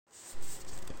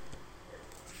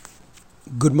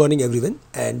Good morning, everyone,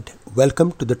 and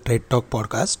welcome to the Trade Talk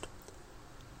podcast.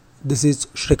 This is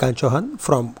Shrikant Chouhan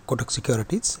from Kotak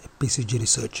Securities, PCG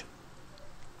Research.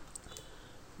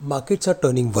 Markets are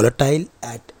turning volatile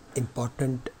at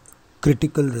important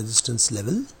critical resistance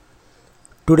level.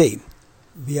 Today,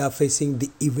 we are facing the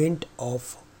event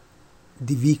of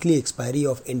the weekly expiry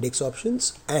of index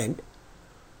options, and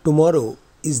tomorrow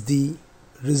is the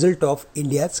result of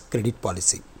India's credit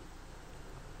policy.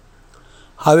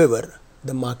 However,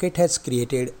 the market has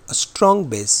created a strong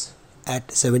base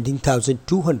at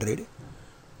 17,200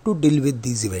 to deal with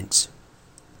these events.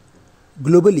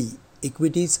 Globally,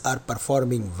 equities are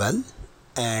performing well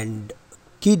and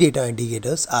key data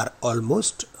indicators are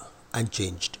almost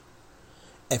unchanged.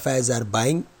 FIs are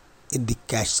buying in the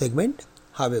cash segment.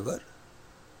 However,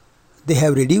 they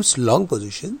have reduced long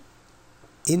position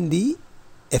in the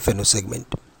FNO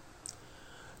segment.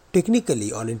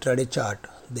 Technically, on intraday chart,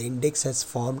 the index has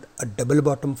formed a double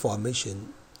bottom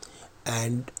formation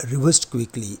and reversed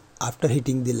quickly after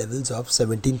hitting the levels of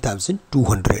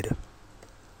 17,200.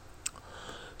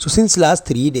 So since last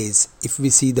 3 days, if we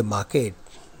see the market,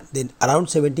 then around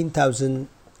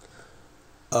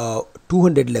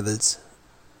 17,200 levels,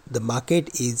 the market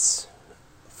is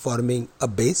forming a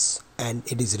base and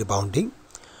it is rebounding.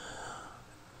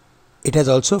 It has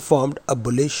also formed a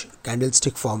bullish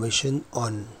candlestick formation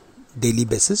on daily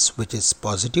basis, which is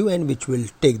positive and which will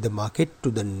take the market to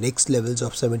the next levels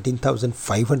of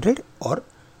 17,500 or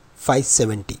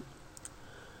 570.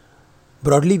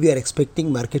 Broadly, we are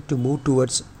expecting market to move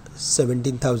towards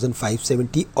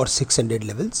 17,570 or 600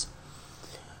 levels.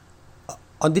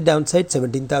 On the downside,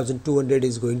 17,200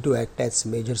 is going to act as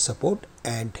major support,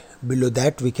 and below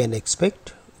that we can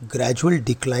expect gradual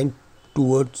decline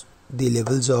towards the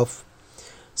levels of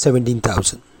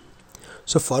 17,000.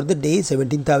 So for the day,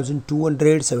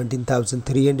 17,200,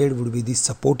 17,300 would be the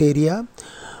support area.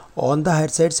 On the higher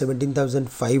side,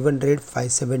 17,500,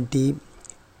 570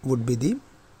 would be the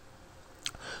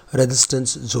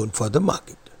resistance zone for the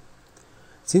market.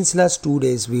 Since last 2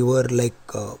 days, we were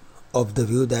of the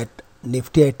view that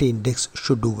Nifty IT index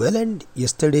should do well, and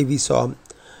yesterday we saw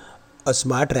a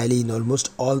smart rally in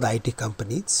almost all the IT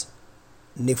companies.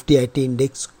 Nifty IT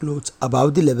index closed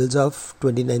above the levels of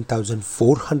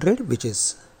 29,400, which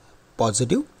is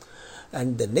positive,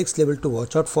 and the next level to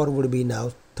watch out for would be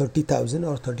now 30,000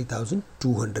 or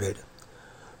 30,200.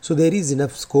 So there is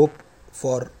enough scope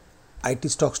for IT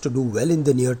stocks to do well in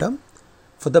the near term.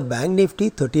 For the Bank Nifty,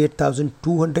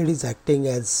 38,200 is acting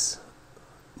as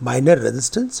minor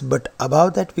resistance, but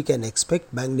above that we can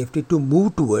expect Bank Nifty to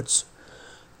move towards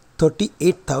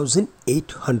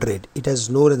 38,800. It has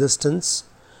no resistance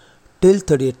till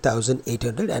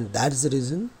 38,800, and that is the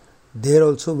reason there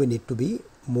also we need to be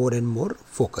more and more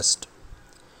focused.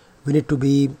 We need to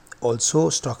be also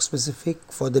stock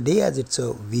specific for the day as it's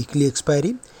a weekly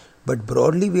expiry, but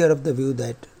broadly we are of the view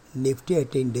that Nifty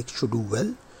IT index should do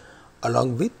well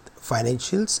along with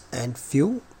financials and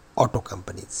few auto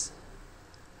companies.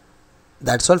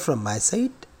 That's all from my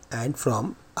side and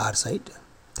from our side.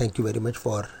 Thank you very much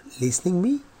for listening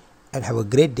me, and have a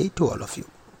great day to all of you.